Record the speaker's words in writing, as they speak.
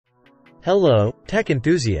Hello, tech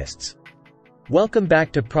enthusiasts. Welcome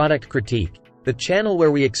back to Product Critique, the channel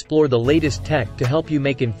where we explore the latest tech to help you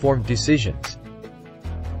make informed decisions.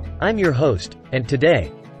 I'm your host, and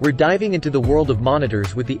today, we're diving into the world of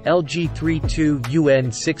monitors with the LG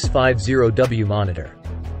 32UN650-W monitor.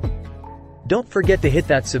 Don't forget to hit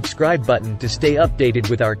that subscribe button to stay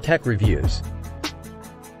updated with our tech reviews.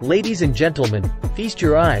 Ladies and gentlemen, feast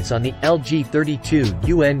your eyes on the LG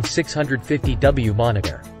 32UN650-W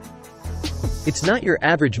monitor. It's not your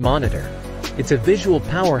average monitor. It's a visual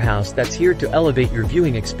powerhouse that's here to elevate your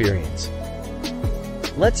viewing experience.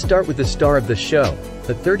 Let's start with the star of the show,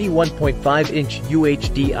 the 31.5-inch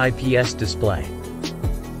UHD IPS display.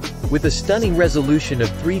 With a stunning resolution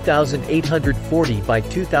of 3840 by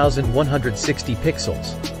 2160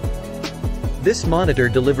 pixels. This monitor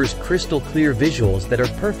delivers crystal clear visuals that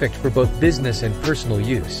are perfect for both business and personal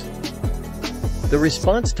use. The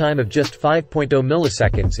response time of just 5.0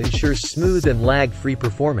 milliseconds ensures smooth and lag-free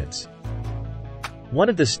performance. One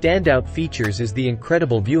of the standout features is the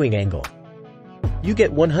incredible viewing angle. You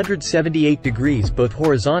get 178 degrees both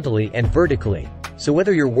horizontally and vertically, so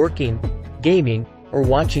whether you're working, gaming, or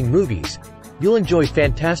watching movies, you'll enjoy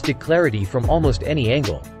fantastic clarity from almost any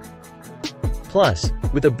angle. Plus,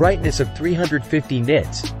 with a brightness of 350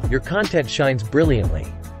 nits, your content shines brilliantly.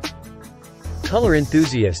 Color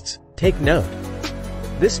enthusiasts, take note.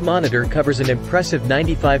 This monitor covers an impressive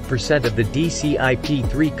 95% of the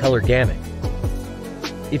DCI-P3 color gamut.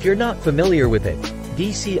 If you're not familiar with it,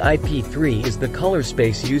 DCI-P3 is the color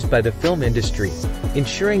space used by the film industry,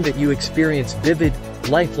 ensuring that you experience vivid,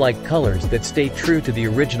 lifelike colors that stay true to the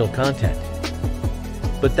original content.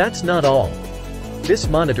 But that's not all. This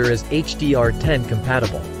monitor is HDR10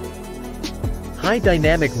 compatible. High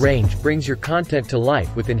dynamic range brings your content to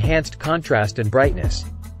life with enhanced contrast and brightness.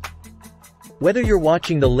 Whether you're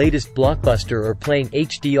watching the latest blockbuster or playing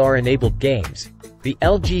HDR-enabled games, the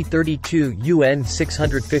LG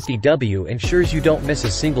 32UN650-W ensures you don't miss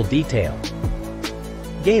a single detail.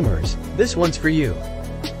 Gamers, this one's for you.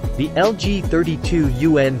 The LG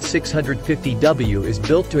 32UN650-W is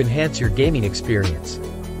built to enhance your gaming experience.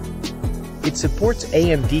 It supports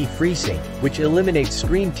AMD FreeSync, which eliminates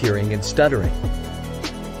screen tearing and stuttering.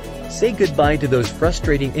 Say goodbye to those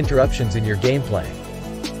frustrating interruptions in your gameplay.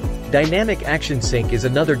 Dynamic Action Sync is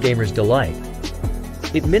another gamer's delight.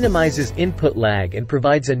 It minimizes input lag and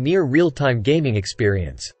provides a near real-time gaming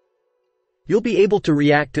experience. You'll be able to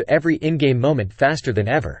react to every in-game moment faster than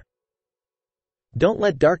ever. Don't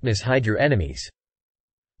let darkness hide your enemies.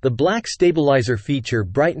 The black stabilizer feature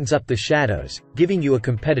brightens up the shadows, giving you a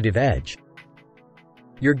competitive edge.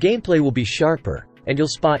 Your gameplay will be sharper, and you'll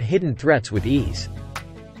spot hidden threats with ease.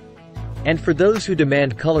 And for those who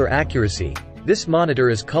demand color accuracy, this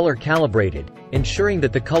monitor is color calibrated, ensuring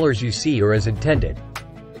that the colors you see are as intended.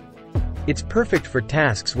 It's perfect for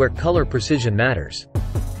tasks where color precision matters.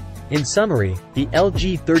 In summary, the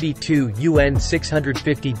LG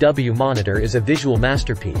 32UN650-W monitor is a visual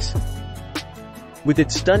masterpiece. With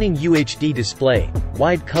its stunning UHD display,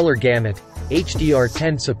 wide color gamut,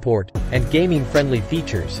 HDR10 support, and gaming-friendly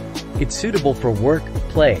features, it's suitable for work,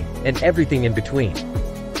 play, and everything in between.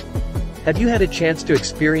 Have you had a chance to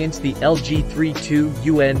experience the LG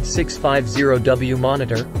 32UN650-W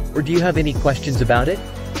monitor, or do you have any questions about it?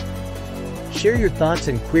 Share your thoughts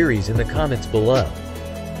and queries in the comments below.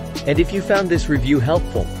 And if you found this review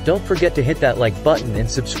helpful, don't forget to hit that like button and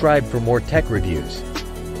subscribe for more tech reviews.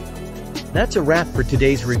 That's a wrap for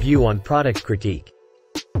today's review on Product Critique.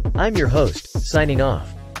 I'm your host, signing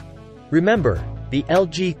off. Remember, the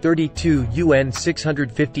LG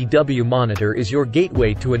 32UN650-W monitor is your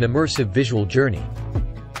gateway to an immersive visual journey.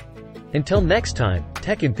 Until next time,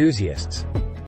 tech enthusiasts.